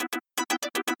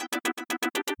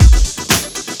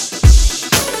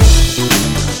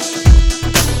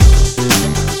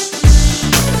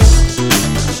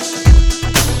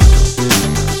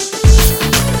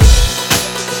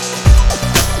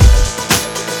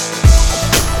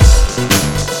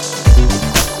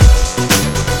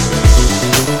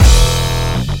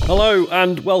Hello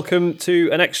and welcome to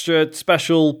an extra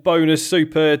special bonus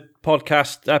super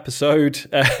podcast episode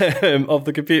of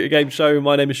the Computer Game Show.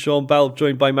 My name is Sean Bell,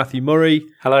 joined by Matthew Murray.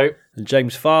 Hello. And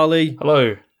James Farley.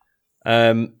 Hello.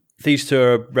 These two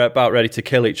are about ready to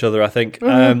kill each other, I think.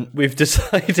 We've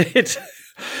decided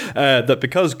that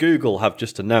because Google have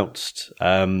just announced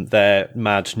their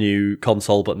mad new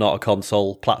console, but not a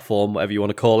console platform, whatever you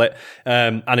want to call it,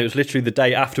 and it was literally the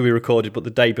day after we recorded, but the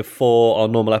day before our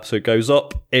normal episode goes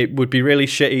up, it would be really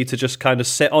shitty to just kind of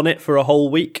sit on it for a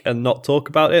whole week and not talk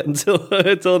about it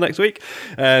until next week.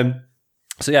 So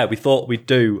yeah, we thought we'd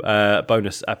do a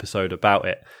bonus episode about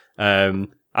it.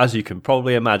 As you can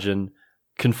probably imagine,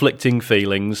 conflicting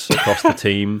feelings across the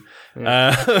team.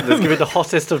 Let's give it the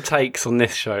hottest of takes on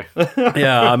this show.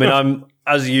 Yeah, I mean, I'm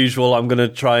as usual. I'm going to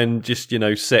try and just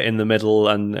sit in the middle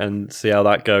and see how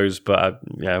that goes. But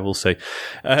yeah, we'll see.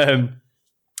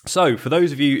 So for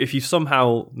those of you, if you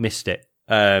somehow missed it,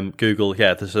 Google,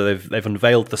 so they've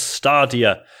unveiled the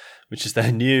Stadia, which is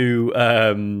their new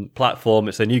platform.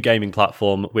 It's their new gaming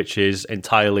platform, which is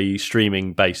entirely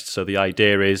streaming based. So the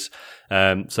idea is,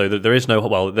 so that there is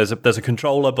there's a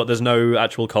controller, but there's no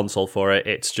actual console for it.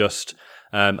 It's just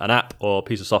an app or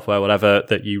piece of software, whatever,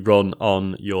 that you run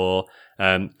on your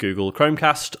Google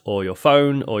Chromecast or your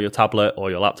phone or your tablet or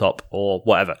your laptop or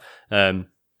whatever.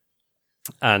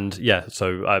 And yeah,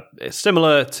 so it's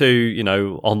similar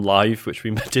to, On Live, which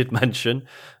we did mention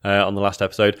on the last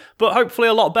episode, but hopefully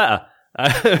a lot better.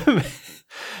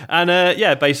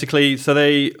 And basically, so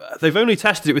they've only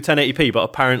tested it with 1080p, but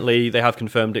apparently they have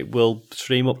confirmed it will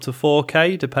stream up to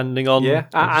 4K depending on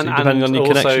depending on your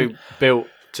connection. Also built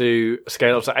to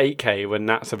scale up to 8K when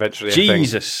that's eventually a thing.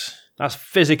 Jesus. That's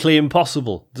physically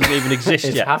impossible. It doesn't even exist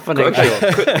It's yet. happening.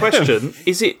 Okay, quick question.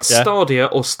 Is it Stadia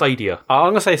or Stadia?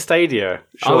 I'm going to say Stadia,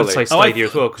 surely. I would say Stadia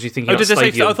as well, because you're thinking did they say?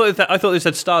 stadium. I thought they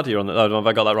said Stadia on that. Oh, have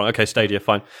I got that wrong? Okay, Stadia,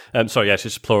 fine. Sorry, yeah, it's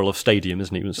just plural of stadium,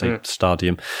 isn't it? You wouldn't say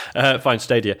stadium. Fine,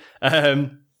 Stadia.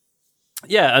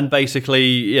 Yeah, and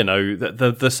basically,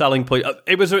 the selling point.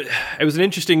 It was an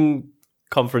interesting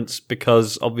conference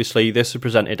because obviously this was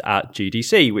presented at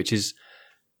GDC, which is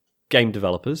game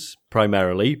developers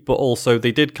primarily, but also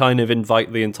they did kind of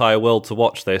invite the entire world to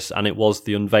watch this, and it was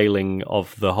the unveiling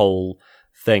of the whole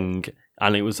thing,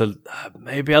 and it was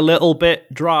maybe a little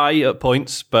bit dry at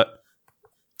points, but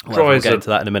we'll get into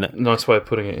that in a minute. Nice way of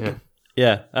putting it, yeah.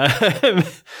 Yeah.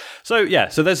 So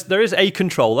there is a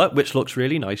controller which looks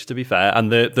really nice, to be fair,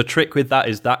 and the trick with that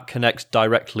is that connects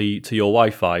directly to your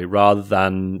Wi-Fi rather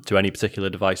than to any particular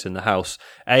device in the house.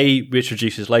 A, which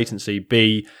reduces latency.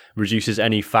 B, reduces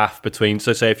any faff between.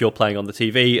 So say if you're playing on the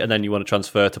TV and then you want to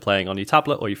transfer to playing on your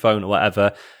tablet or your phone or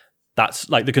whatever, that's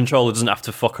like the controller doesn't have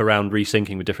to fuck around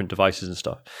resyncing with different devices and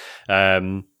stuff.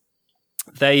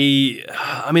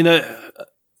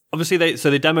 Obviously, they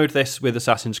demoed this with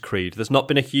Assassin's Creed. There's not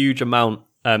been a huge amount.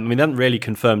 They haven't really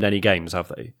confirmed any games,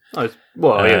 have they? Oh,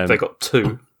 well, yeah, they got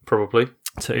two, probably.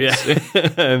 Two, yeah.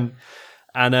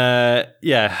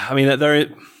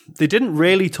 They didn't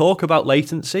really talk about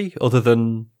latency, other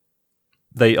than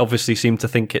they obviously seem to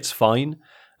think it's fine.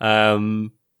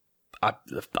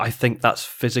 I think that's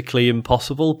physically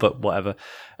impossible, but whatever.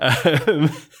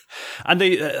 And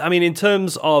in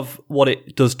terms of what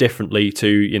it does differently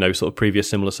to, sort of previous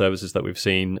similar services that we've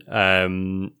seen,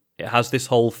 it has this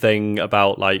whole thing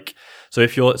about so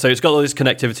it's got all this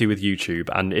connectivity with YouTube,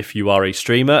 and if you are a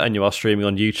streamer and you are streaming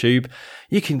on YouTube,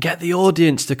 you can get the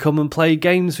audience to come and play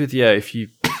games with you if you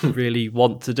really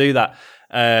want to do that.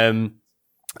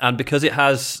 And because it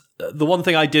has, the one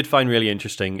thing I did find really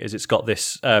interesting is it's got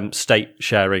this state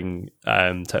sharing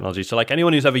technology. So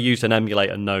anyone who's ever used an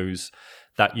emulator knows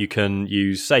that you can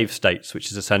use save states,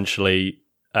 which is essentially,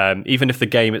 even if the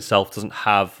game itself doesn't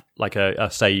have a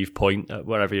save point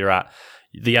wherever you're at,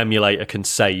 the emulator can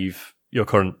save your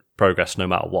current progress no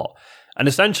matter what. And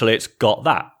essentially it's got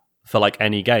that for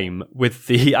any game, with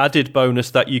the added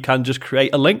bonus that you can just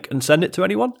create a link and send it to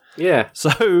anyone. Yeah.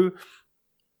 So,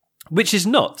 which is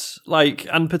nuts,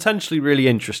 and potentially really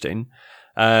interesting.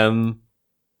 The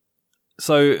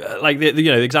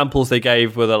examples they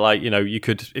gave were that, you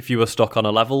could, if you were stuck on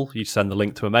a level, you'd send the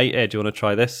link to a mate. Hey, do you want to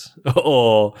try this?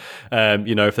 Or,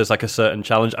 if there's a certain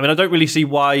challenge. I don't really see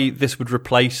why this would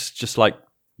replace just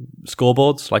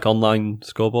scoreboards, online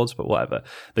scoreboards, but whatever.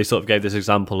 They sort of gave this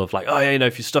example of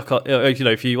if you're stuck on,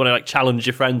 if you want to challenge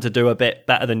your friend to do a bit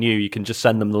better than you can just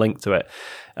send them the link to it.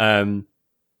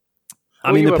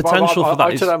 The potential for that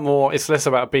I took that more, it's less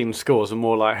about beating scores and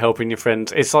more helping your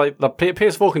friends. It's the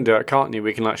PS4 can do it, can't you?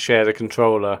 We can share the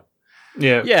controller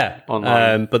Yeah.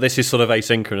 Online. But this is sort of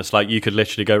asynchronous. Like, you could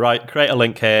literally go, right, create a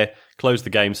link here, close the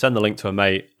game, send the link to a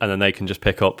mate, and then they can just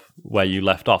pick up where you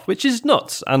left off, which is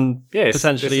nuts and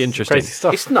potentially interesting. Crazy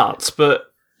stuff. It's nuts, but...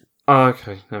 Oh,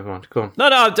 okay, never mind. Go on. No,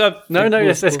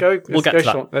 let's go. We'll get to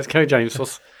that. Let's go, James.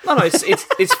 No,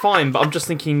 it's fine, but I'm just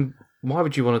thinking, why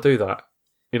would you want to do that?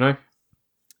 You know?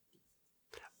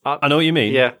 I know what you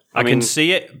mean. Yeah. I can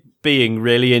see it being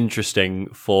really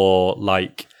interesting for,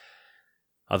 like,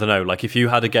 I don't know, like if you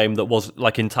had a game that was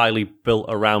like entirely built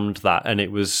around that, and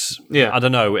it was, I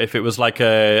don't know, if it was like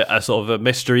a sort of a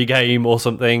mystery game or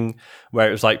something where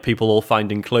it was like people all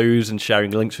finding clues and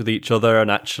sharing links with each other and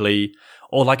actually,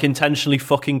 or like intentionally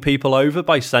fucking people over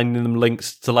by sending them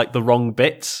links to like the wrong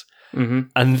bits. Mm-hmm.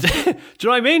 And do you know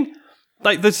what I mean?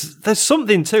 Like there's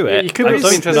something to it. Yeah, you could be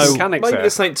interested in mechanics. Maybe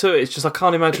there's something to it. It's just I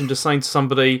can't imagine just saying to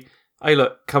somebody, "Hey,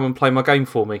 look, come and play my game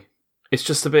for me." It's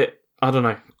just a bit, I don't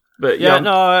know. But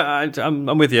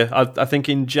I'm with you. I think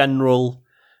in general,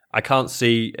 I can't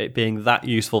see it being that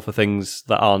useful for things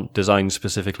that aren't designed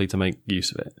specifically to make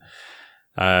use of it.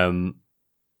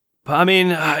 But I mean,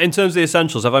 in terms of the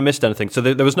essentials, have I missed anything? So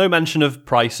there was no mention of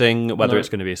pricing, whether it's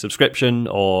going to be a subscription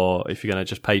or if you're going to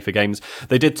just pay for games.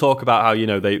 They did talk about how,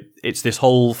 it's this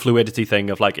whole fluidity thing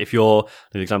of like, if the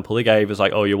example they gave is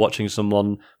like, oh, you're watching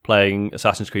someone playing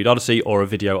Assassin's Creed Odyssey or a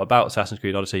video about Assassin's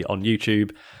Creed Odyssey on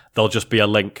YouTube, there'll just be a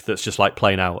link that's just like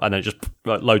play now, and then it just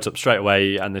loads up straight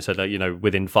away. And they said that,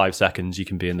 within 5 seconds you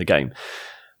can be in the game.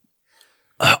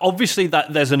 Obviously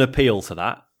that there's an appeal to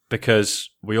that because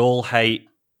we all hate,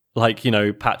 like,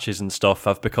 patches and stuff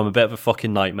have become a bit of a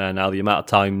fucking nightmare now. The amount of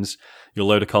times you'll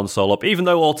load a console up, even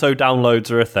though auto downloads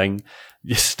are a thing,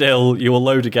 you will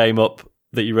load a game up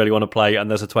that you really want to play and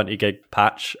there's a 20 gig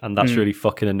patch and that's really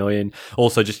fucking annoying.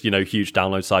 Also just, huge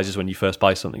download sizes when you first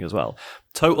buy something as well.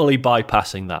 Totally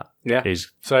bypassing that is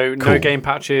so cool. No game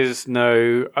patches,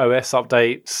 no OS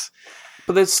updates.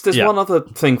 But there's one other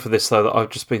thing for this though that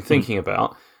I've just been thinking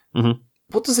about. Mm-hmm.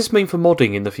 What does this mean for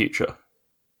modding in the future?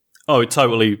 Oh, it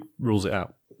totally rules it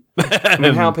out. I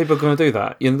mean, how are people going to do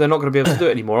that? They're not going to be able to do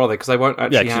it anymore, are they? Because they won't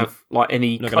actually have like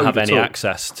any not code going to have any at all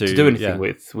access to do anything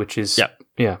with, which is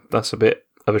that's a bit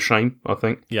of a shame, I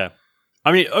think. Yeah,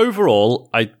 I mean, overall,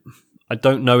 I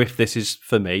don't know if this is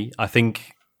for me. I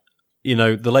think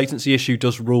the latency issue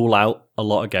does rule out a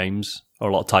lot of games or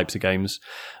a lot of types of games.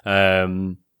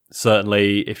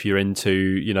 Certainly, if you're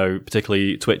into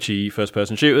particularly twitchy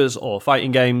first-person shooters or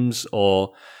fighting games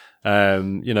or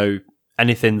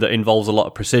anything that involves a lot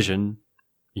of precision,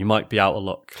 you might be out of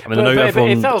luck. I mean, I know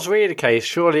everyone... if that was really the case,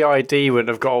 surely ID wouldn't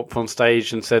have got up on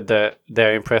stage and said that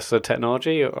they're impressed with the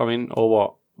technology. I mean, or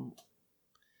what?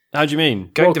 How do you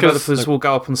mean? Game developers will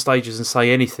go up on stages and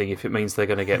say anything if it means they're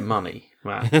going to get money.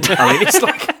 Man. I mean, it's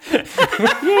like...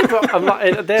 yeah, but I'm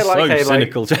like, they're like, so hey,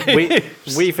 cynical.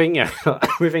 we think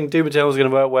we think Doom Eternal is going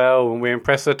to work well, and we're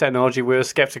impressed with the technology. We were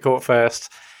skeptical at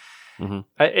first. Mm-hmm.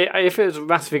 If it was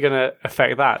massively going to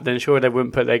affect that, then sure they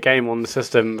wouldn't put their game on the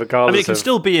system regardless. I mean, it can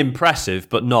still be impressive,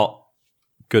 but not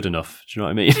good enough. Do you know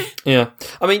what I mean? Yeah.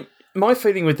 I mean, my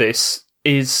feeling with this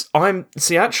is I'm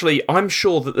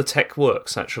sure that the tech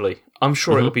works, actually. I'm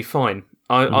sure it'll be fine.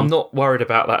 I'm not worried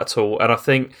about that at all. And I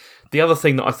think the other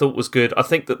thing that I thought was good, I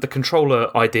think that the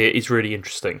controller idea is really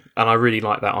interesting, and I really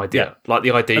like that idea. Yeah. Like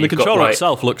the idea, and the controller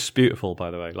itself looks beautiful, by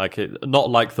the way. Like not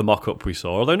like the mock-up we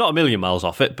saw, although not a million miles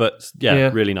off it, but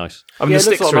really nice. I mean, the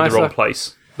sticks are in the wrong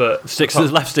place, but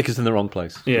left stickers in the wrong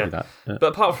place. Yeah. But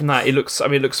apart from that, it looks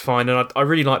fine, and I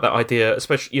really like that idea,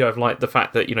 especially like the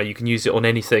fact that you can use it on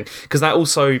anything, because that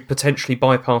also potentially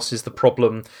bypasses the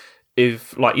problem.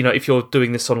 If you're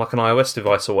doing this on like an iOS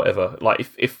device or whatever, like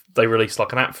if they release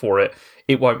like an app for it,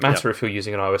 it won't matter if you're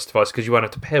using an iOS device because you won't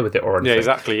have to pair with it or anything. Yeah,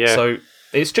 exactly. Yeah. So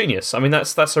it's genius. I mean,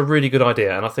 that's a really good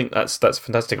idea, and I think that's a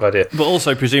fantastic idea. But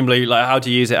also, presumably, like, how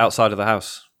do you use it outside of the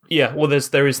house? Yeah, well,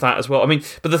 there is that as well. I mean,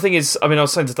 but the thing is, I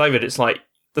was saying to David, it's like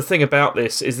the thing about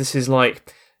this is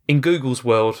like in Google's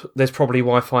world, there's probably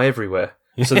Wi-Fi everywhere.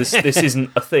 So this isn't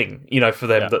a thing, for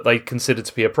them that they consider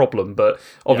to be a problem, but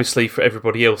obviously for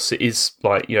everybody else it is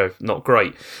like, not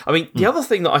great. I mean, the other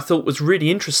thing that I thought was really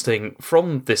interesting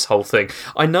from this whole thing,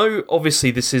 I know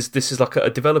obviously this is like a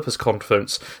developers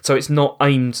conference, so it's not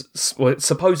aimed, well, it's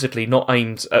supposedly not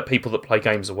aimed at people that play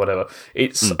games or whatever.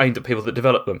 It's aimed at people that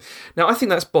develop them. Now, I think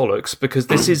that's bollocks because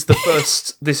this is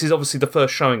this is obviously the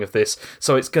first showing of this,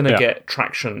 so it's going to get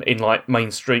traction in like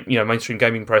mainstream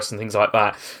gaming press and things like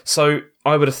that. So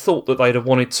I would have thought that they'd have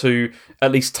wanted to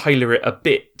at least tailor it a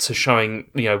bit to showing,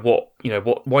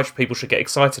 why people should get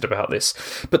excited about this.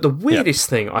 But the weirdest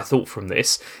thing I thought from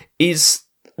this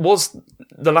was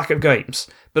the lack of games,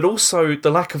 but also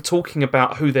the lack of talking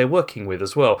about who they're working with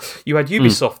as well. You had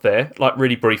Ubisoft there, like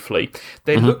really briefly.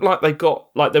 They looked like they got,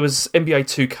 like there was NBA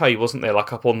 2K, wasn't there,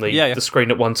 like up on the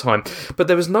screen at one time. But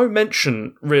there was no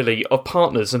mention really of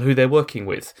partners and who they're working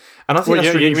with. And I think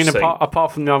that's really interesting.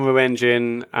 Apart from the Unreal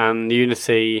Engine and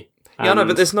Unity. Yeah, no,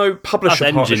 but there's no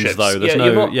publisher partnerships. Though.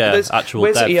 There's actual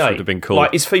devs EA? would have been cool.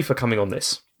 Like, is FIFA coming on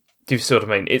this? Do you see what I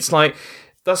mean? It's like,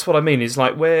 that's what I mean. Is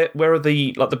like, where are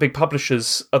the big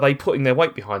publishers? Are they putting their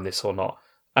weight behind this or not?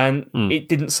 And it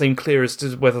didn't seem clear as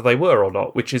to whether they were or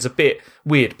not, which is a bit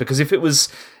weird. Because if it was,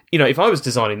 if I was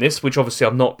designing this, which obviously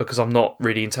I'm not because I'm not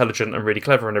really intelligent and really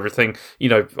clever and everything,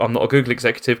 I'm not a Google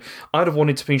executive, I'd have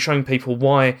wanted to be showing people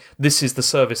why this is the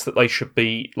service that they should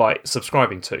be like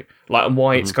subscribing to, like, and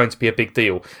why it's going to be a big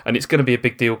deal. And it's going to be a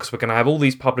big deal because we're going to have all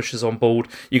these publishers on board.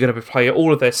 You're going to play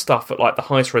all of their stuff at like the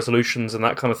highest resolutions and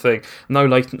that kind of thing, no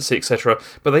latency, etc.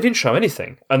 But they didn't show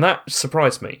anything, and that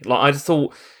surprised me. Like, I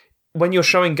thought, when you're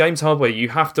showing games hardware, you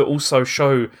have to also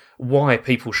show why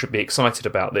people should be excited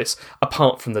about this,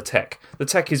 apart from the tech. The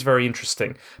tech is very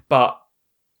interesting, but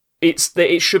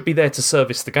it should be there to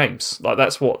service the games. Like,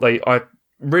 that's what I'm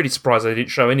really surprised they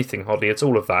didn't show anything hardly at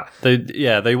all of that.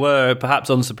 They were perhaps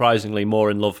unsurprisingly more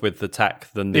in love with the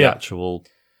tech than the actual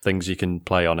things you can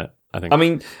play on it, I think. I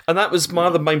mean, and that was my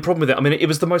other main problem with it. I mean, it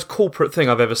was the most corporate thing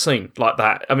I've ever seen like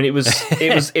that. I mean, it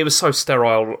was so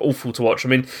sterile, awful to watch. I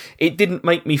mean, it didn't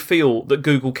make me feel that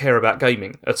Google care about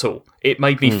gaming at all. It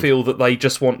made me feel that they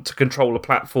just want to control a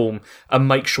platform and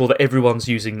make sure that everyone's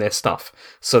using their stuff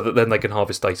so that then they can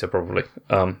harvest data, probably.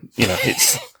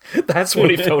 It's that's what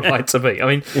it felt like to me. I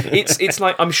mean, it's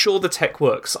like, I'm sure the tech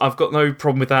works. I've got no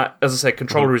problem with that. As I said,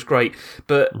 controller is great,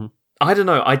 but I don't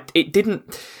know. It didn't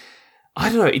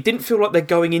feel like they're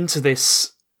going into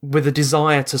this with a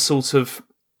desire to sort of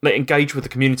engage with the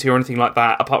community or anything like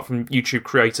that, apart from YouTube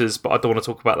creators, but I don't want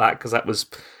to talk about that because that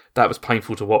was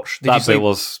painful to watch. That bit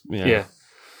was, yeah.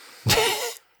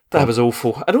 That was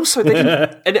awful. And also, they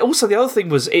didn't, and also the other thing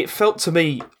was, it felt to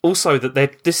me also that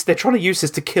they're trying to use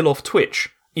this to kill off Twitch.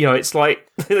 It's like,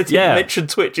 they didn't mention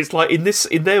Twitch. It's like,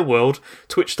 in their world,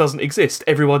 Twitch doesn't exist.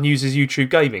 Everyone uses YouTube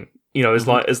gaming,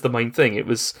 as the main thing.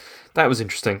 That was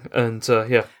interesting, and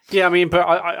yeah. I mean, but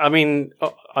I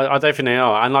don't think they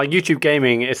are, and like YouTube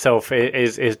gaming itself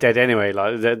is dead anyway.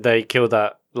 Like they killed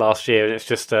that last year, and it's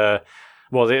just they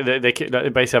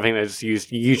basically, I think they just used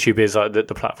YouTube is like the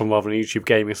platform rather than YouTube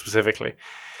gaming specifically.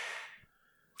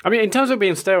 I mean, in terms of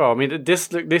being sterile, I mean, this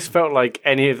felt like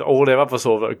any of all their other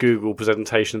sort of Google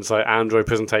presentations, like Android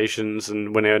presentations,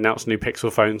 and when they announced new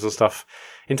Pixel phones and stuff.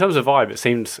 In terms of vibe, it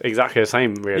seemed exactly the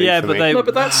same, really. Yeah, but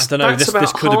that's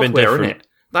this could have been different. Isn't it?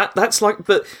 That's like,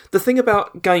 but the thing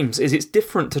about games is it's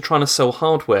different to trying to sell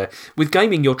hardware. With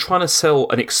gaming, you're trying to sell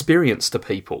an experience to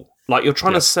people. Like, you're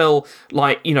trying to sell,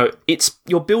 like,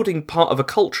 you're building part of a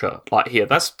culture. Like, here,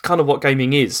 that's kind of what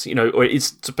gaming is, or it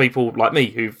is to people like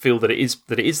me who feel that it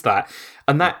is that,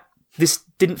 and that this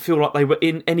didn't feel like they were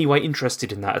in any way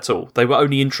interested in that at all. They were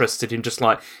only interested in just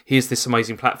like, here's this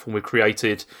amazing platform we've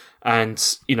created, and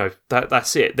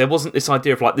that's it. There wasn't this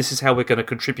idea of like, this is how we're going to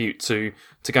contribute to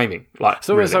gaming. Like,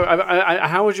 so, really. so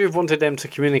how would you have wanted them to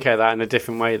communicate that in a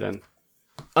different way then?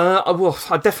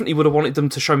 I definitely would have wanted them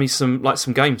to show me some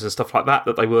games and stuff like that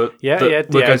they were. Yeah.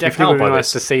 Definitely would be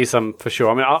nice to see some for sure.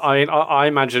 I mean, I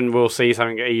imagine we'll see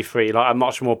something at E3, like a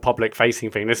much more public-facing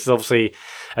thing. This is obviously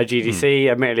a GDC.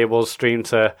 Admittedly, it was streamed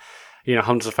to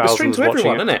hundreds of thousands. It's streamed to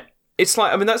everyone, isn't it? It's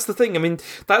like, I mean, that's the thing. I mean,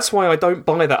 that's why I don't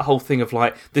buy that whole thing of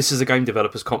like, this is a game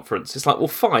developers conference. It's like, well,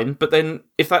 fine, but then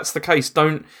if that's the case,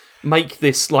 don't make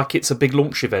this like it's a big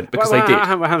launch event, because they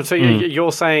did. So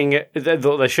you're saying that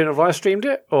they shouldn't have live streamed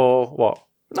it, or what?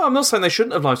 No, I'm not saying they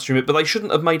shouldn't have live streamed it, but they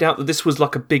shouldn't have made out that this was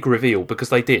like a big reveal, because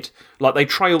they did. Like, they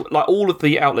trailed, like all of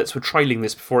the outlets were trailing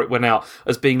this before it went out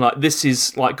as being like, this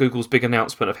is like Google's big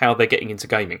announcement of how they're getting into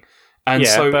gaming. And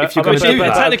so if you're going to do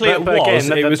that, technically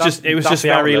it was just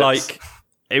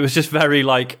very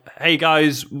like, hey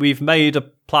guys, we've made a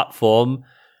platform.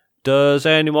 Does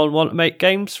anyone want to make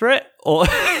games for it? Or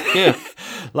yeah,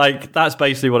 like, that's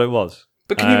basically what it was.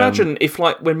 But can you imagine if,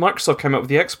 like, when Microsoft came up with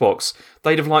the Xbox,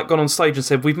 they'd have like gone on stage and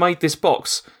said, "We've made this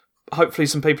box. Hopefully,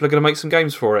 some people are going to make some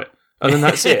games for it," and then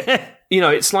that's it.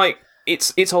 It's like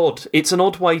it's odd. It's an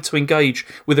odd way to engage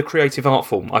with a creative art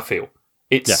form. I feel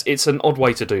it's an odd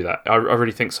way to do that. I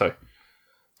really think so.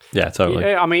 Yeah, totally.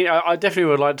 Yeah, I mean, I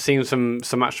definitely would like to see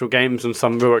some actual games and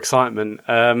some real excitement.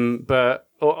 But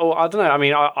I don't know. I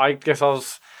mean, I guess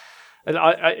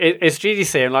it's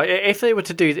GDC, and like, if they were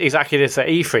to do exactly this at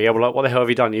E3, I'd be like, what the hell have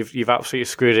you done? You've absolutely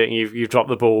screwed it, and you've dropped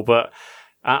the ball. But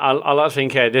I like to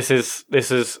think, this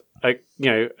is a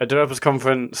developers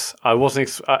conference. I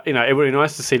wasn't, it would be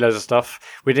nice to see loads of stuff.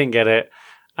 We didn't get it,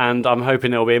 and I'm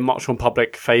hoping it'll be a much more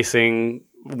public facing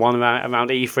one around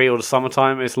E3 or the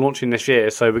summertime. It's launching this year,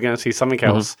 so we're going to see something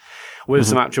else with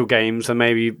some actual games and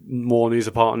maybe more news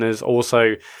of partners.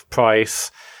 Also,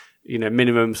 price,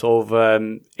 minimum sort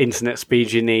of internet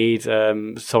speed you need, so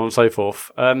on and so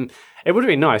forth. It would have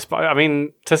been nice, but I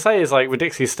mean, to say it's like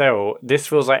ridiculously sterile, this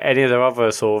feels like any of their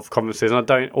other sort of conferences, and I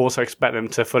don't also expect them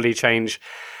to fully change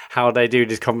how they do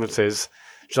these conferences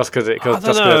just because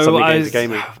something into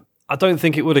gaming. I don't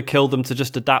think it would have killed them to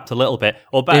just adapt a little bit,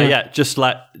 or better yet, just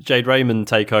let Jade Raymond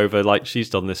take over. Like, she's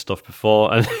done this stuff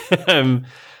before, and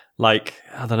I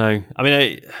don't know. I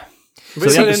mean, so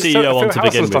they had the CEO on to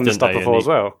begin with, done this stuff before as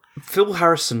well. Phil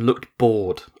Harrison looked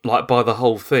bored, by the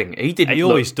whole thing. He didn't. He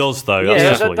always does, though.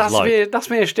 That's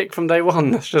been a shtick from day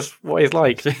one. That's just what he's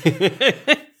like.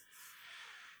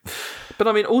 But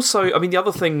I mean, also, the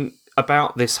other thing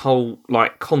about this whole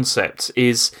concept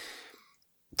is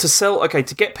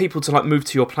to get people to move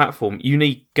to your platform. You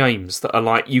need games that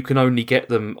are you can only get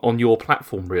them on your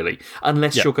platform, really,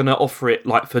 unless you're going to offer it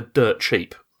for dirt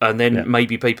cheap. And then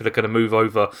maybe people are going to move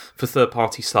over for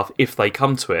third-party stuff if they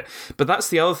come to it. But that's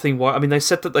the other thing. Why? I mean, they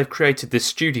said that they've created this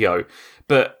studio,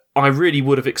 but I really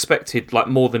would have expected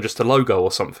more than just a logo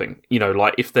or something.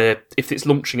 If it's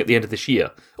launching at the end of this year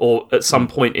or at some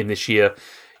point in this year,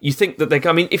 you think that they're.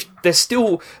 I mean, if they're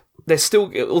still.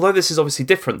 Although this is obviously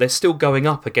different, they're still going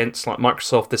up against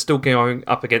Microsoft. They're still going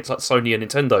up against Sony and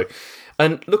Nintendo.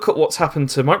 And look at what's happened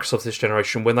to Microsoft this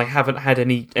generation when they haven't had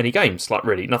any games,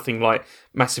 really nothing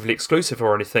massively exclusive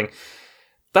or anything.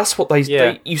 That's what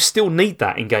you still need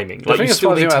that in gaming. You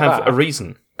still need to have a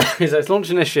reason. Is it's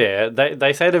launching this year.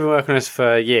 They say they've been working on this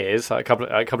for years, a couple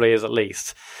of years at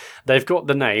least. They've got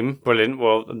the name, brilliant.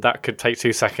 Well, that could take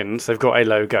 2 seconds. They've got a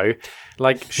logo.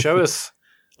 Show us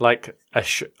a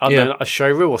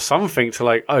showreel or something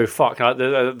to oh fuck,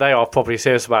 they are properly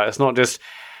serious about it. It's not just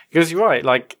because you're right.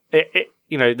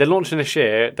 They're launching this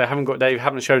year. They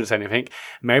haven't shown us anything.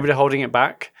 Maybe they're holding it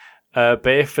back. But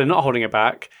if they're not holding it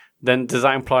back, then does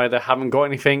that imply they haven't got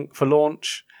anything for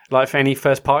launch, for any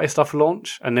first party stuff for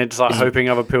launch, and they're just hoping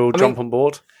other people jump on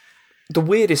board? The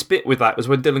weirdest bit with that was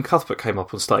when Dylan Cuthbert came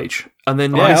up on stage, and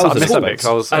then I missed that bit because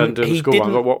I was doing the school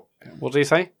one. What did he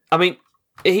say? I mean,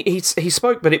 he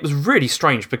spoke, but it was really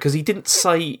strange because he didn't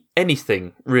say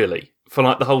anything really for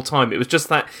the whole time. It was just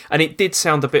that, and it did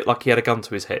sound a bit like he had a gun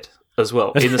to his head as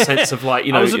well, in the sense of I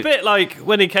was a bit like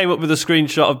when he came up with a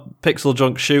screenshot of Pixel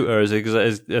Junk Shooter as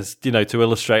to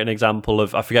illustrate an example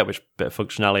of, I forget which bit of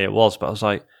functionality it was, but I was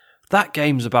like, that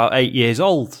game's about 8 years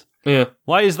old. Yeah.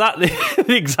 Why is that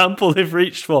the example they've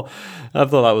reached for? I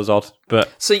thought that was odd.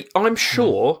 But see, I'm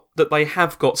sure that they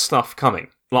have got stuff coming.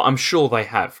 I'm sure they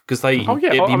have, because it'd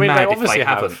be mad if they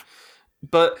haven't.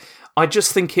 But I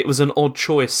just think it was an odd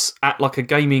choice at a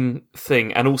gaming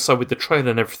thing, and also with the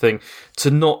trailer and everything, to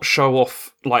not show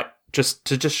off just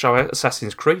show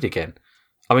Assassin's Creed again.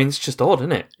 I mean, it's just odd,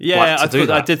 isn't it? Yeah,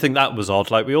 I did think that was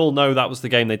odd. We all know that was the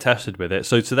game they tested with it,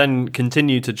 so to then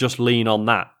continue to just lean on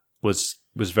that was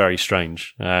very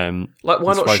strange. Why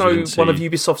not show one of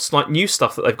Ubisoft's new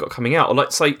stuff that they've got coming out, or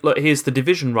let's say, look, here's the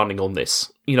Division running on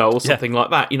this, or something like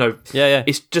that.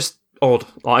 It's just odd.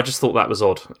 I just thought that was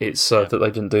odd. It's that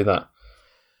they didn't do that.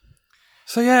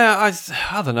 So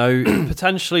I don't know.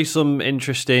 Potentially some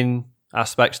interesting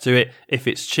aspects to it if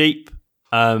it's cheap.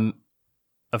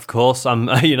 Of course,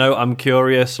 I'm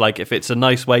curious. If it's a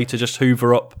nice way to just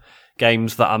hoover up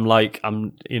games that I'm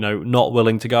not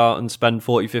willing to go out and spend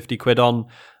 40, 50 quid on,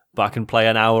 but I can play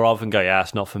an hour of and go, yeah,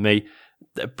 it's not for me.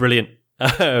 Brilliant.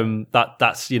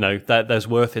 That's there's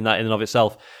worth in that in and of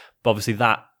itself. But obviously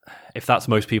if that's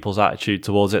most people's attitude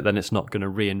towards it, then it's not going to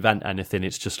reinvent anything.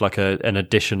 It's just an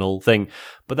additional thing.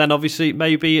 But then obviously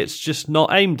maybe it's just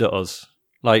not aimed at us.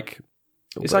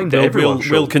 It's aimed at everyone.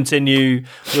 We'll continue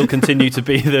to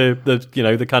be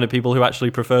the kind of people who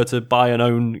actually prefer to buy and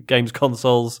own games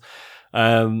consoles.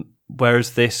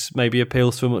 Whereas this maybe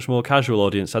appeals to a much more casual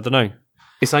audience. I don't know.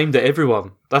 It's aimed at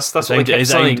everyone. That's what they kept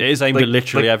saying. It is aimed at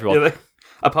literally everyone.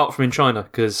 Apart from in China,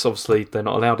 because obviously they're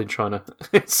not allowed in China.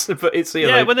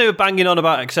 When they were banging on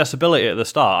about accessibility at the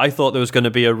start, I thought there was going to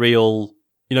be a real,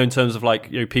 in terms of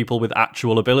people with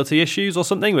actual ability issues or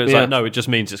something. But it's no, it just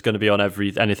means it's going to be on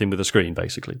anything with a screen,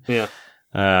 basically. Yeah.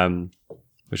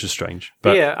 Which is strange.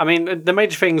 But yeah, I mean, the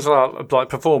major things are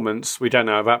performance, we don't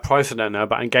know about, price, we don't know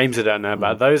about, and games we don't know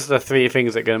about. Those are the three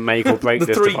things that are going to make or break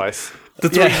this device. The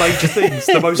three major things,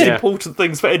 the most important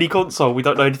things for any console. We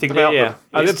don't know anything about them.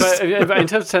 But in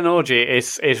terms of technology,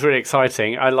 it's really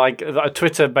exciting. I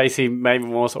Twitter basically made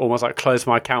me almost close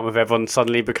my account with everyone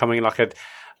suddenly becoming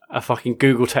a fucking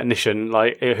Google technician,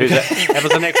 like who's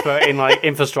everyone's an expert in like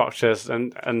infrastructures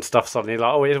and stuff. Suddenly,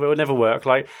 like, oh, it will never work.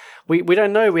 Like we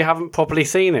don't know. We haven't properly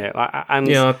seen it. Like, and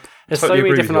there's so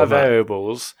many different like,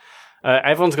 variables.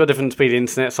 Everyone's got a different speed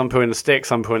internet. Some people in the sticks,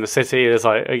 some people in the city. There's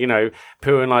like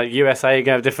people in like USA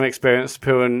have a different experience.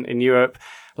 People in Europe.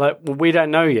 Like we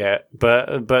don't know yet,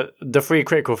 but the three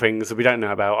critical things that we don't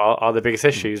know about are the biggest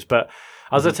issues. But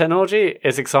as a technology,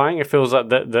 it's exciting. It feels like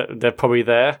they're probably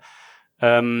there.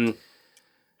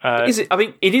 Is it? I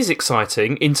mean, it is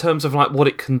exciting in terms of like what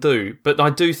it can do, but I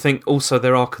do think also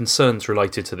there are concerns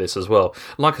related to this as well.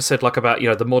 Like I said, like about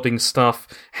the modding stuff.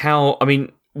 How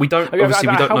we don't know.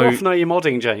 How often are you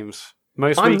modding, James?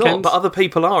 Most I'm weekends? not, but other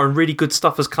people are, and really good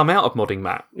stuff has come out of modding,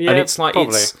 Matt. Yeah, and it's like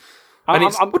probably. What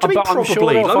do you mean probably? Sure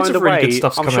Loads of really good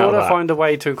stuff's come out of that. I'm sure they'll find a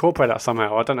way to incorporate that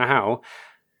somehow. I don't know how.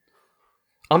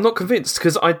 I'm not convinced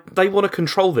because they want to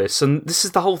control this, and this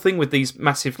is the whole thing with these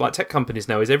massive like tech companies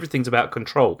now. Is everything's about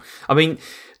control. I mean,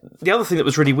 the other thing that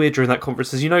was really weird during that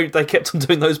conference is they kept on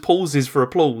doing those pauses for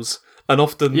applause, and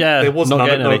often there was no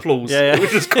applause,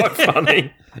 which was quite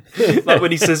funny. Like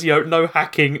when he says, no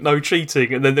hacking, no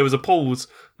cheating, and then there was a pause.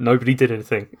 Nobody did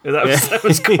anything. That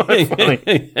was quite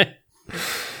funny.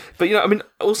 But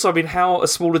also, how a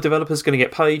smaller developer is going to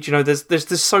get paid.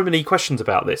 There's so many questions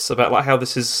about this, about like how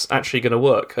this is actually going to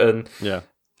work. And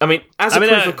as a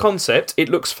proof of concept, it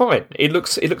looks fine. It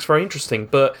looks very interesting.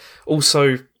 But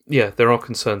also, there are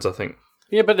concerns, I think.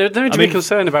 Yeah, but there's no need to be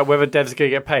concerned about whether devs are going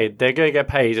to get paid. They're going to get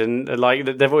paid, and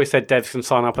like they've always said, devs can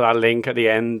sign up with that link at the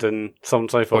end, and so on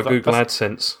and so forth. Or Google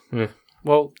AdSense. Yeah.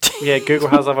 Well, yeah, Google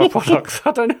has other products.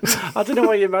 I don't know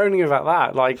why you're moaning about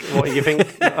that. Like, what do you think?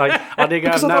 Like, I think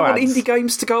because I don't want indie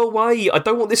games to go away. I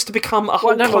don't want this to become a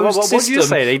whole closed system. What do you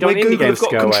say? They don't want indie games to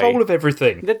go away. Google have got control of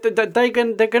everything.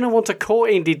 They're going to want to call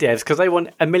indie devs because they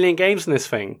want 1 million games in this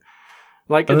thing.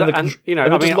 Like, and just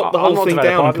lock the whole thing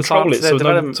down and control it,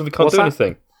 so we can't do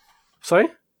anything. Sorry.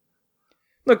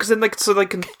 No, because then they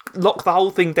can lock the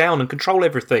whole thing down and control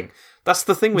everything. That's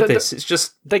the thing with this. It's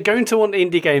just they're going to want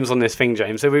indie games on this thing,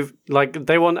 James. So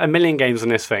they want 1 million games on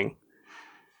this thing,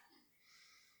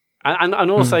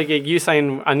 and also you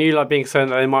saying and you like being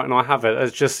concerned that they might not have it.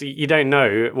 It's just you don't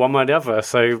know one way or the other.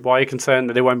 So why are you concerned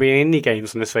that there won't be any indie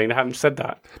games on this thing? They haven't said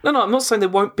that. No, I'm not saying there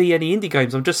won't be any indie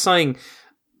games. I'm just saying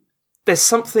there's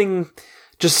something.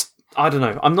 Just I don't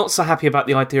know. I'm not so happy about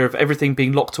the idea of everything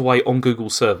being locked away on Google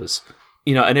servers.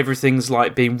 And everything's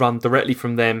like being run directly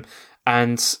from them.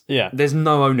 And there's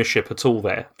no ownership at all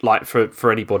there, like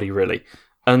for anybody really.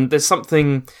 And there's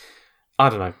something I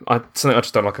don't know. Something I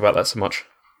just don't like about that so much.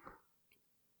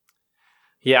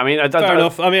 Yeah, fair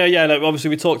enough. Like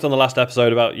obviously we talked on the last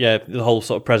episode about the whole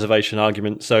sort of preservation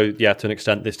argument. So to an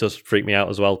extent, this does freak me out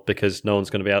as well because no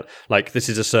one's going to be out. Like this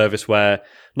is a service where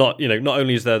not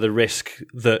only is there the risk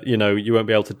that you won't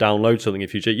be able to download something in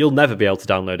future, you'll never be able to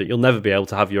download it. You'll never be able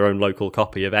to have your own local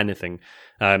copy of anything.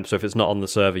 So if it's not on the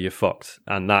server, you're fucked,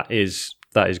 and that is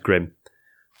grim.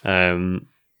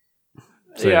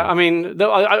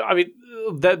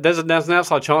 There's an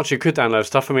outside chance you could download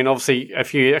stuff. Obviously,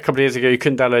 a couple of years ago you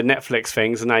couldn't download Netflix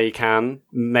things, and now you can.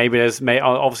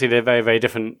 Obviously they're very, very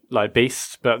different like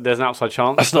beasts, but there's an outside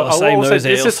chance. That's not the same though, is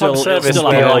it? It'll still have a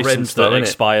license that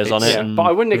expires on it. But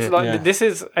I wouldn't. This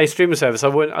is a streaming service. I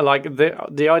wouldn't like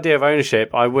the idea of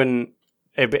ownership. I wouldn't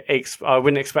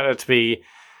expect it to be.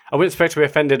 I wouldn't expect to be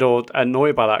offended or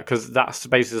annoyed by that because that's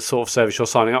basically the sort of service you're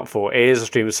signing up for. It is a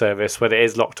streaming service where it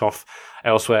is locked off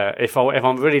elsewhere. If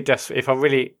I'm really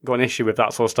got an issue with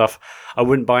that sort of stuff, I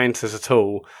wouldn't buy into this at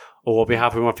all, or be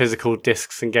happy with my physical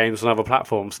discs and games on other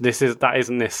platforms. That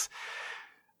isn't this.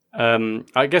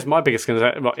 I guess my biggest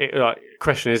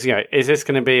question is, is this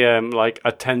going to be like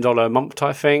a $10 a month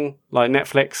type thing like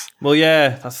Netflix? Well, yeah,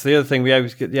 that's the other thing. We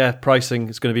always get pricing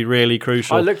is going to be really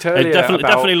crucial. I looked earlier. It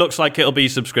definitely looks like it'll be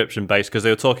subscription based because they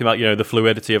were talking about the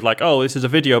fluidity of like, oh, this is a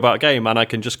video about a game and I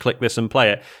can just click this and play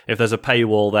it. If there's a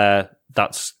paywall there,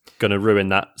 that's going to ruin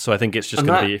that. So I think it's just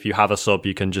going to be if you have a sub,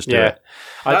 you can just do it.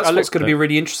 That's what's going to be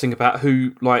really interesting about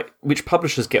which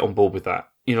publishers get on board with that.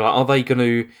 Are they going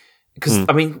to? Because,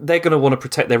 they're going to want to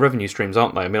protect their revenue streams,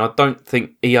 aren't they? I don't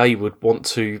think EA would want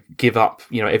to give up,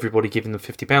 everybody giving them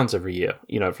 £50 every year,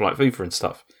 for like FIFA and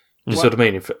stuff. Do you see what I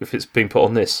mean? If it's being put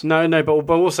on this. No, but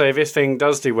also if this thing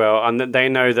does do well and they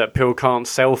know that people can't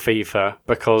sell FIFA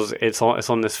because it's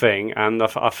on this thing, and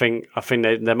I think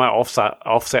they might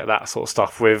offset that sort of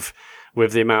stuff with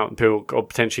the amount people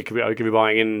potentially could be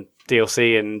buying in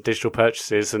DLC and digital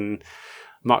purchases and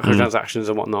microtransactions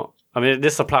and whatnot.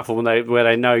 This is a platform where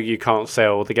they know you can't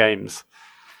sell the games.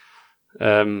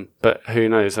 But who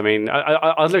knows?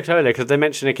 I looked earlier because they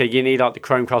mentioned, you need like the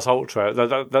Chromecast Ultra.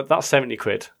 That's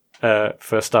 £70.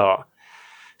 for a start.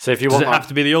 So if you Does want, it have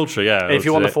to be the Ultra? Yeah. if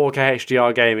you want the 4K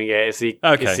HDR gaming, it's the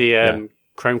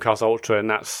Chromecast Ultra, and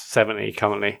that's $70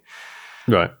 currently.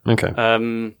 Right.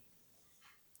 Okay.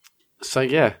 So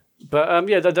yeah, but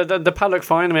the pad looked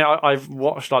fine. I mean, I've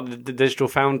watched like the Digital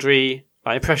Foundry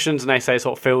impressions, and they say it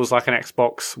sort of feels like an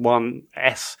Xbox One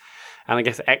S, and I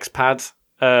guess X pad.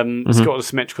 It's got the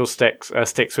symmetrical sticks,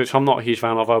 which I'm not a huge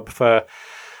fan of. I prefer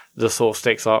the sort of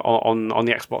sticks on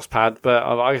the Xbox pad, but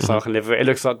I guess I can live with it. It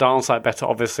looks like darn sight better,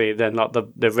 obviously, than like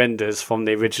the renders from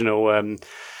the original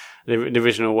the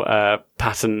original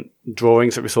patent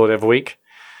drawings that we saw the other week.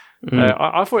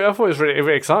 I thought it was really,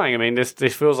 really exciting. I mean, this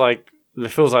feels like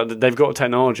they've got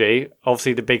technology.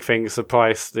 Obviously, the big thing is the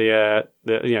price, the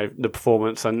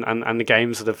performance, and the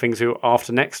games are the things who are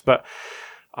after next. But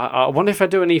I wonder if they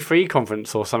do an E3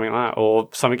 conference or something like that, or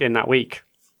something in that week.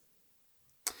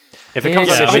 If it comes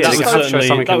out this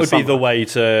year, that would be the way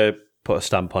to put a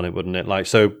stamp on it, wouldn't it? Like,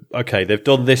 so okay, they've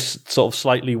done this sort of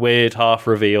slightly weird half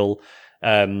reveal.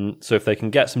 So if they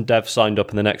can get some devs signed up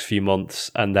in the next few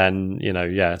months, and then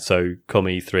so come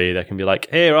E3, they can be like,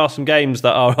 here are some games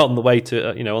that are on the way to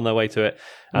on their way to it,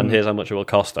 and here's how much it will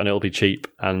cost, and it'll be cheap,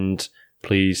 and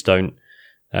please don't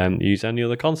use any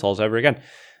other consoles ever again.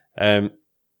 I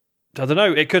don't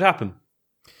know, it could happen,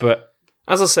 but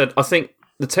as I said, I think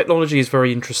the technology is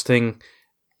very interesting.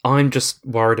 I'm just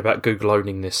worried about Google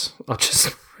owning this. I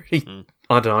just really.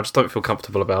 I don't know, I just don't feel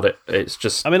comfortable about it. It's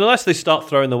just... I mean, unless they start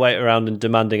throwing the weight around and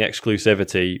demanding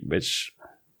exclusivity, which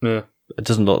it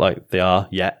doesn't look like they are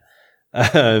yet.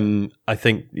 I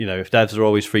think, if devs are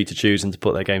always free to choose and to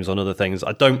put their games on other things,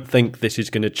 I don't think this is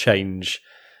going to change,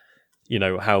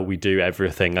 how we do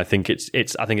everything. I think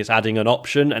it's adding an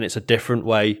option, and it's a different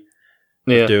way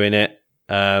of doing it.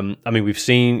 I mean, we've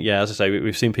seen, as I say,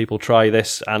 we've seen people try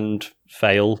this and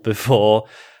fail before.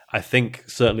 I think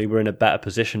certainly we're in a better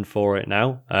position for it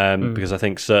now, because I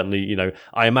think certainly,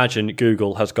 I imagine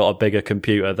Google has got a bigger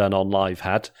computer than OnLive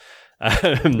had.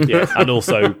 And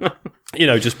also,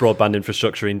 just broadband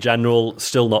infrastructure in general,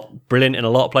 still not brilliant in a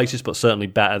lot of places, but certainly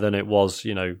better than it was,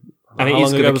 and it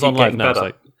is going to keep getting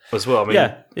better as well. I mean,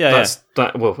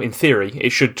 well, in theory,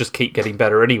 it should just keep getting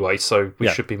better anyway, so we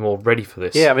should be more ready for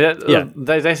this. Yeah, I mean,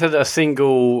 they said that a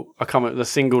single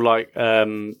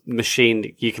machine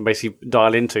that you can basically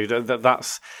dial into,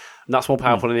 that's more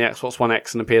powerful than the Xbox One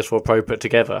X and the PS4 Pro put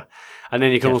together. And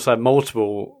then you can also have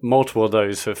multiple of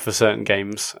those for certain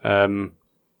games. That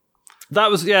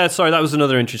was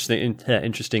another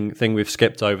interesting thing we've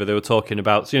skipped over. They were talking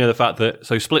about, the fact that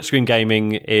split screen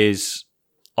gaming is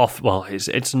off. Well,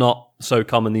 it's not so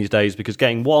common these days because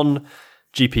getting one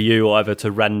GPU or whatever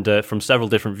to render from several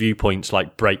different viewpoints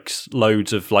breaks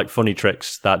loads of funny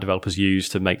tricks that developers use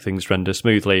to make things render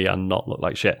smoothly and not look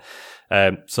like shit.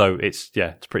 So it's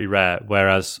pretty rare.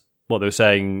 Whereas what they were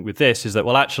saying with this is that,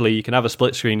 well, actually you can have a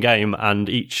split screen game and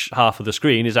each half of the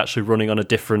screen is actually running on a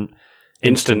different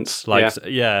instance.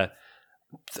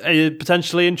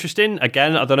 Potentially interesting.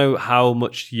 Again, I don't know how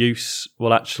much use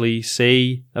we'll actually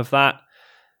see of that.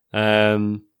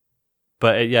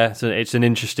 But it's an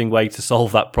interesting way to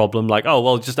solve that problem.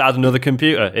 Just add another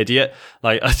computer, idiot.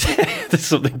 There's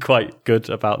something quite good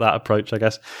about that approach, I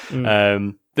guess.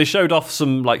 They showed off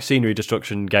some scenery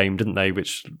destruction game, didn't they?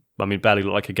 Which, I mean, barely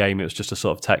looked like a game. It was just a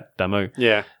sort of tech demo.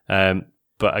 Yeah.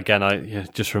 But again, I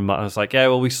was like,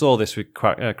 we saw this with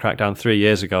Crackdown 3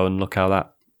 years ago, and look how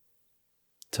that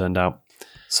turned out.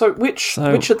 So which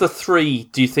of the three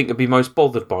do you think would be most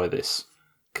bothered by this?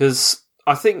 Because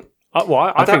I think I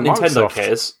think Nintendo Microsoft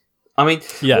cares. I mean,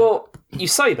 well, you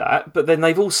say that, but then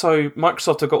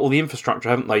Microsoft have got all the infrastructure,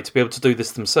 haven't they, to be able to do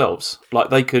this themselves?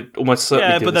 They could almost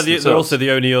certainly do this themselves. Yeah, but they're also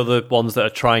the only other ones that are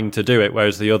trying to do it,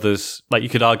 whereas the others, you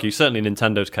could argue, certainly in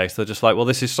Nintendo's case, they're just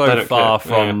this is so far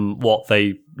from what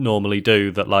they normally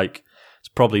do that, it's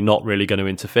probably not really going to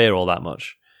interfere all that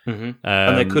much. Mm-hmm.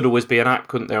 And there could always be an app,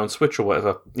 couldn't there, on Switch or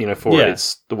whatever,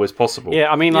 it's always possible.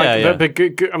 Yeah, I mean,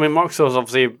 Microsoft's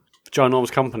obviously a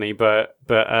ginormous company, but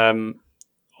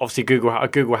obviously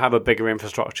Google have a bigger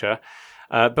infrastructure.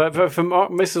 But this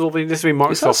will be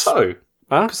Microsoft. Is that so?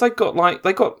 Because they got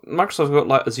Microsoft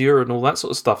got Azure and all that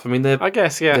sort of stuff. I mean, I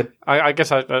guess it's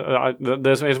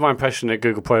my impression that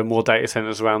Google probably have more data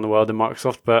centers around the world than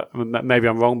Microsoft, but maybe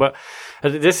I'm wrong. But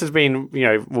this has been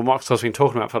what Microsoft's been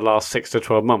talking about for the last 6 to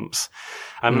 12 months,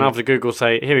 and after Google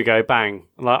say, "Here we go, bang!"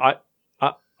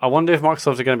 I wonder if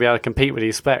Microsoft are going to be able to compete with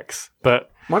these specs, but.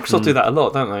 Microsoft do that a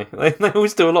lot, don't they? They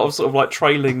always do a lot of sort of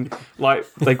trailing,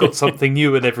 they've got something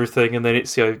new and everything, and then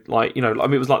it's it was like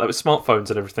that with smartphones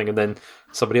and everything, and then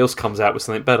somebody else comes out with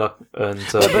something better. And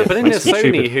but then there's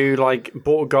Sony who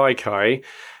bought Gaikai,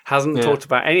 hasn't talked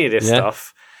about any of this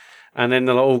stuff. And then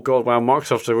they're like, oh god, wow,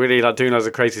 Microsoft are really like doing loads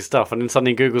of crazy stuff. And then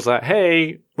suddenly Google's like,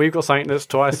 hey, we've got something that's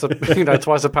twice the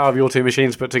twice the power of your two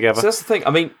machines put together. So that's the thing.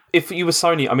 I mean, if you were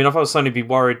Sony, if I was Sony, I'd be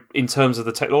worried in terms of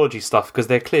the technology stuff because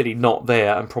they're clearly not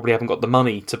there and probably haven't got the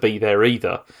money to be there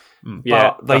either.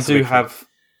 Yeah, but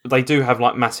they do have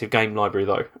like massive game library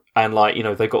though, and like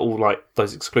they've got all like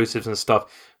those exclusives and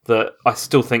stuff that I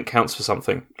still think counts for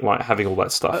something, like having all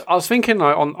that stuff. I was thinking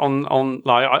like on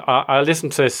like I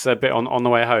listened to this a bit on the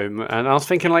way home, and I was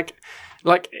thinking like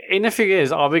in a few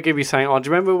years, are we going to be saying, oh, do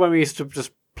you remember when we used to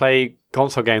just play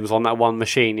console games on that one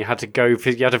machine? You had to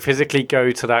physically go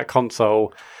to that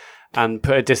console and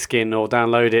put a disc in or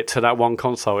download it to that one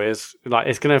console. It's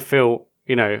going to feel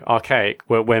archaic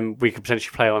when we could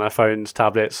potentially play on our phones,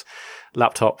 tablets,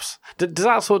 laptops.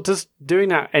 Does doing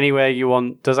that anywhere you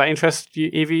want, does that interest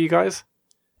either of you guys?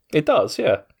 It does,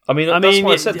 yeah. I mean that's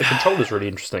why I said the controller's really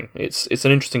interesting. It's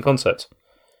an interesting concept.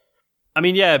 I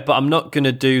mean, yeah, but I'm not going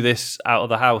to do this out of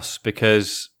the house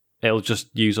because it'll just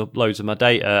use up loads of my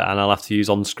data, and I'll have to use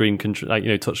on-screen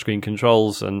touchscreen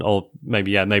controls, or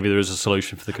maybe there is a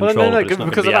solution for the controller. No,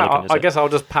 because of that, I guess I'll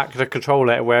just pack the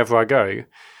controller wherever I go.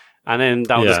 And then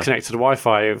that'll just connect to the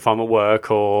Wi-Fi if I'm at work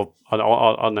or I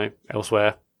don't know,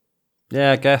 elsewhere.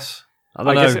 Yeah, I guess. I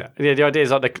don't know. The idea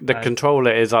is like the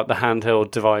controller is like the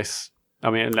handheld device. I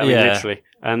mean literally.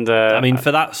 And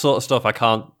for that sort of stuff, I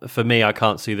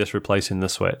can't see this replacing the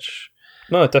Switch.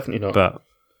 No, definitely not. But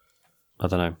I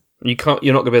don't know. You're not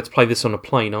going to be able to play this on a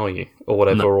plane, are you? Or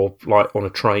whatever, or like on a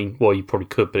train. Well, you probably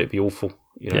could, but it'd be awful.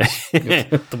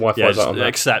 The Wi-Fi's on that.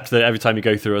 Except that every time you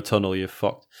go through a tunnel, you're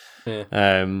fucked.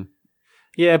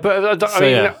 Yeah. But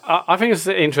I think it's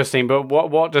interesting. But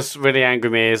what just really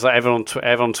angry me is like everyone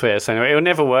on Twitter saying it'll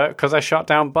never work because they shut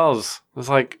down Buzz. It's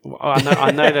like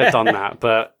I know they've done that,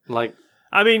 but like.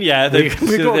 I mean, yeah, have we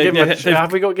got to give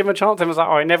him a chance? And it was like,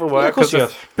 oh, it never worked because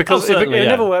it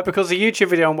never worked because the YouTube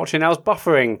video I'm watching now is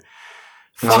buffering.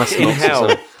 Fucking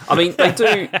hell! I mean,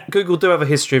 Google do have a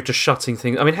history of just shutting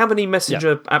things. I mean, how many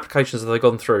Messenger applications have they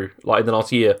gone through, like in the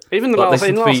last year? Even in the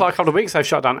last couple of weeks, they've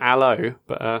shut down Allo.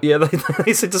 But yeah,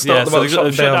 they said to start them. So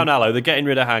they've shut down Allo. They're getting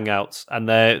rid of Hangouts, and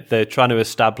they're trying to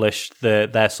establish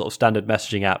their sort of standard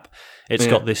messaging app. It's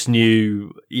got this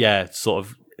new, sort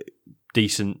of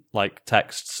decent like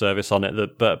text service on it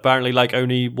but apparently like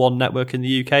only one network in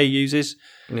the UK uses.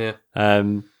 Yeah.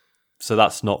 So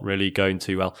that's not really going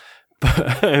too well.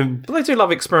 But they do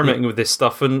love experimenting with this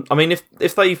stuff, and I mean,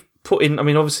 if they've put in, I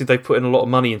mean, obviously they've put in a lot of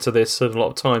money into this and a lot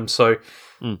of time, so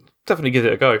definitely give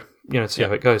it a go. See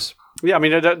how it goes. Yeah, I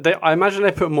mean, I imagine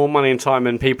they put more money and time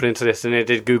and people into this than they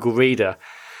did Google Reader.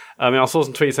 I mean, I saw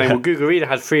some tweets saying, well, Google Reader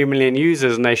had 3 million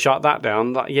users and they shut that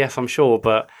down. Like, yes, I'm sure,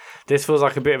 but this feels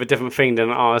like a bit of a different thing than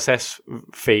an RSS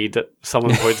feed that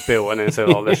someone probably built and then said,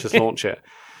 oh, let's just launch it.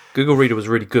 Google Reader was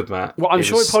really good, Matt. Well, I'm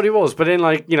sure it probably was, but then,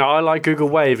 like, I like Google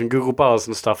Wave and Google Buzz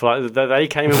and stuff. Like, they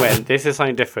came and went. This is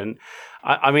something different.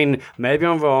 I mean, maybe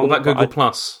I'm wrong. What about Google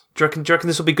Plus? Do you reckon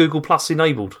this will be Google Plus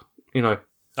enabled? I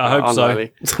hope so.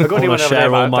 I got anyone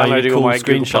share all my cool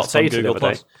screenshots on Google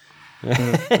Plus. I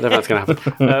don't know if that's going to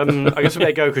happen. I guess we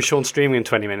better go because Sean's streaming in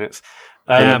 20 minutes.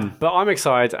 But I'm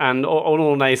excited, and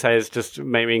all naysayers just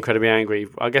make me incredibly angry.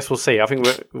 I guess we'll see. I think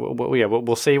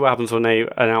we'll see what happens when they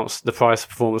announce the price,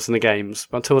 performance, and the games.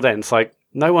 But until then, it's like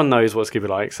no one knows what it's going to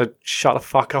be like. So shut the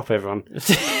fuck up, everyone.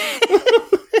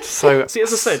 So, see,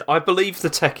 as I said, I believe the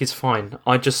tech is fine.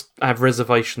 I just have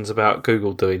reservations about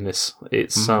Google doing this.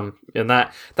 It's and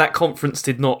that conference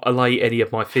did not allay any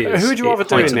of my fears. Who would you rather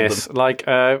doing this, like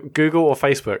Google or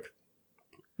Facebook?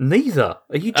 Neither.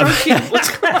 Are you joking?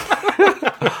 What's going on?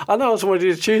 I know. I just wanted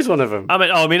you to choose one of them.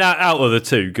 I mean, out of the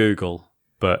two, Google,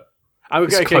 but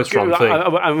it's a close run thing.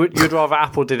 And you'd rather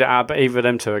Apple did it out, either of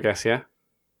them two, I guess, yeah.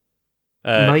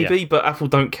 Maybe, but Apple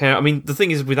don't care. I mean, the thing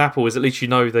is with Apple is at least they're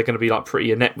going to be like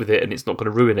pretty inept with it, and it's not going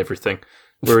to ruin everything.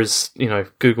 Whereas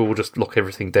Google will just lock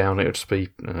everything down. It'll just be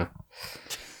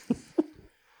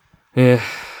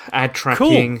ad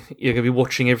tracking. Cool. You're going to be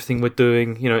watching everything we're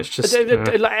doing. It's just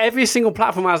like every single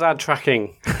platform has ad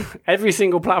tracking. Every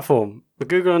single platform. But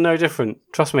Google are no different.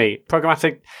 Trust me.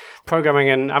 Programmatic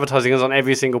programming and advertising is on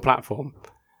every single platform.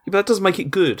 Yeah, but that doesn't make it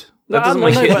good.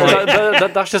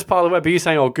 That's just part of the web. But you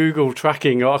saying, Google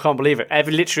tracking, I can't believe it.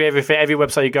 Literally every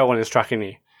website you go on is tracking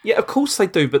you. Yeah, of course they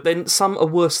do, but then some are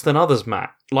worse than others,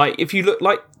 Matt. Like, if you look,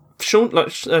 like Sean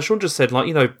just said,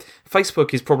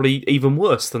 Facebook is probably even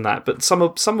worse than that, but some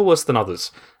are worse than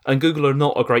others. And Google are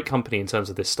not a great company in terms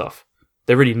of this stuff.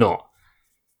 They're really not.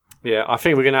 Yeah, I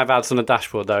think we're going to have ads on the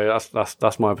dashboard, though.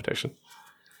 That's my prediction.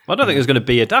 I don't think there's going to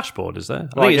be a dashboard, is there?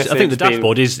 I think the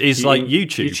dashboard is like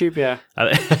YouTube. YouTube, yeah.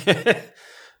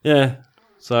 Yeah.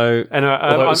 So,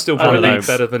 although it's still probably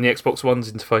better than the Xbox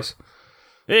One's interface.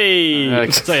 Hey!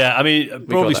 So yeah, I mean,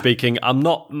 broadly speaking, I'm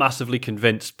not massively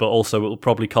convinced, but also it will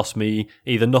probably cost me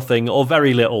either nothing or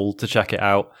very little to check it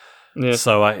out. Yeah.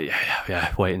 So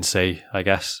wait and see, I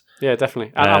guess. Yeah,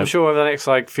 definitely. And I'm sure over the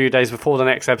next few days before the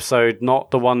next episode, not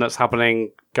the one that's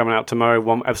happening coming out tomorrow,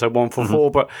 episode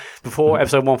 144, but before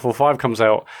episode 145 comes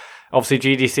out, obviously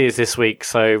GDC is this week,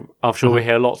 so I'm sure we'll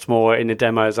hear lots more in the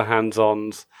demos, the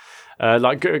hands-ons.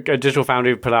 Like Digital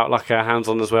Foundry put out like a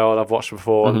hands-on as well, and I've watched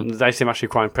before, and they seem actually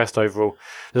quite impressed overall.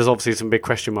 There's obviously some big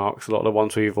question marks, a lot of the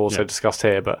ones we've also discussed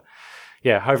here, but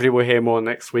yeah, hopefully we'll hear more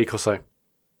next week or so.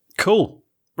 Cool.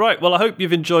 Right, well, I hope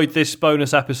you've enjoyed this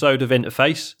bonus episode of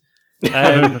Interface.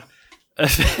 Yeah,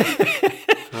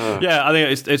 I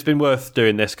think it's been worth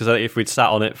doing this, because if we'd sat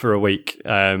on it for a week,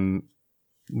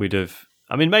 we'd have...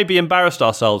 I mean, maybe embarrassed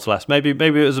ourselves less. Maybe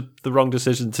it was the wrong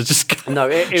decision to just it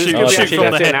was shoot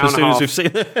from the hip as soon as we've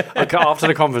seen it. After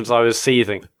the conference, I was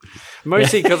seething.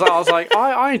 Mostly because I was like,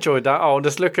 I enjoyed that. Oh,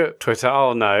 just look at Twitter.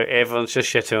 Oh, no, everyone's just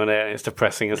shitting on it, and it's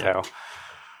depressing as hell.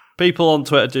 People on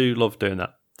Twitter do love doing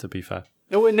that, to be fair.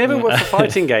 No, it never worked for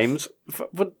fighting games.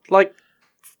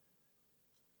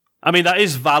 I mean, that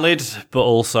is valid, but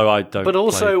also I don't. But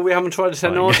also, we haven't tried the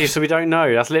technology, so we don't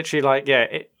know. That's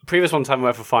literally previous ones haven't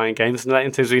worked for fighting games, and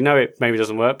until we know it maybe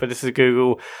doesn't work. But this is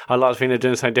Google. I like to think they're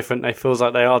doing something different. It feels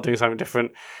like they are doing something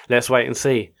different. Let's wait and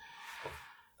see.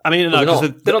 I mean, no, because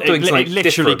they're not doing something it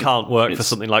literally different. can't work for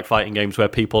something like fighting games where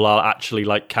people are actually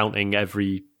like counting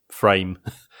every frame,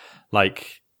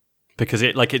 because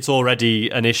it's already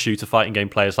an issue to fighting game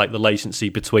players, like the latency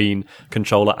between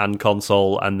controller and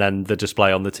console, and then the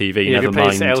display on the TV. Yeah, never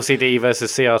mind LCD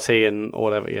versus CRT and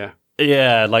whatever.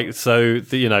 Yeah, so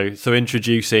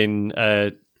introducing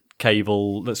a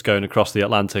cable that's going across the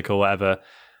Atlantic or whatever,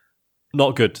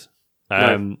 not good.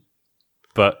 No.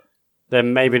 But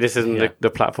then maybe this isn't the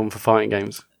platform for fighting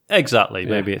games. Exactly.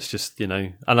 Maybe it's just,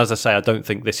 and as I say, I don't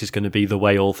think this is going to be the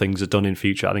way all things are done in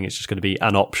future. I think it's just going to be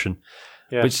an option.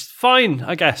 Yeah. Which is fine,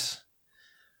 I guess.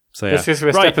 So it's just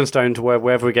a stepping stone to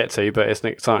wherever we get to, but it's an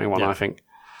exciting one, I think.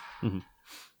 Mm-hmm.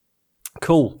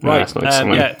 Cool. Right.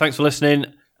 Thanks for listening.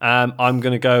 I'm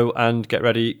going to go and get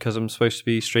ready because I'm supposed to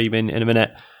be streaming in a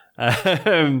minute. That's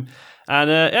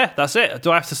it.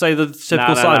 Do I have to say the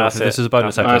typical sign-off if this is a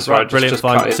bonus episode? That's right. Brilliant.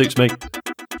 Fine. Suits me.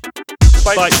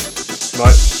 Bye.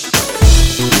 Bye.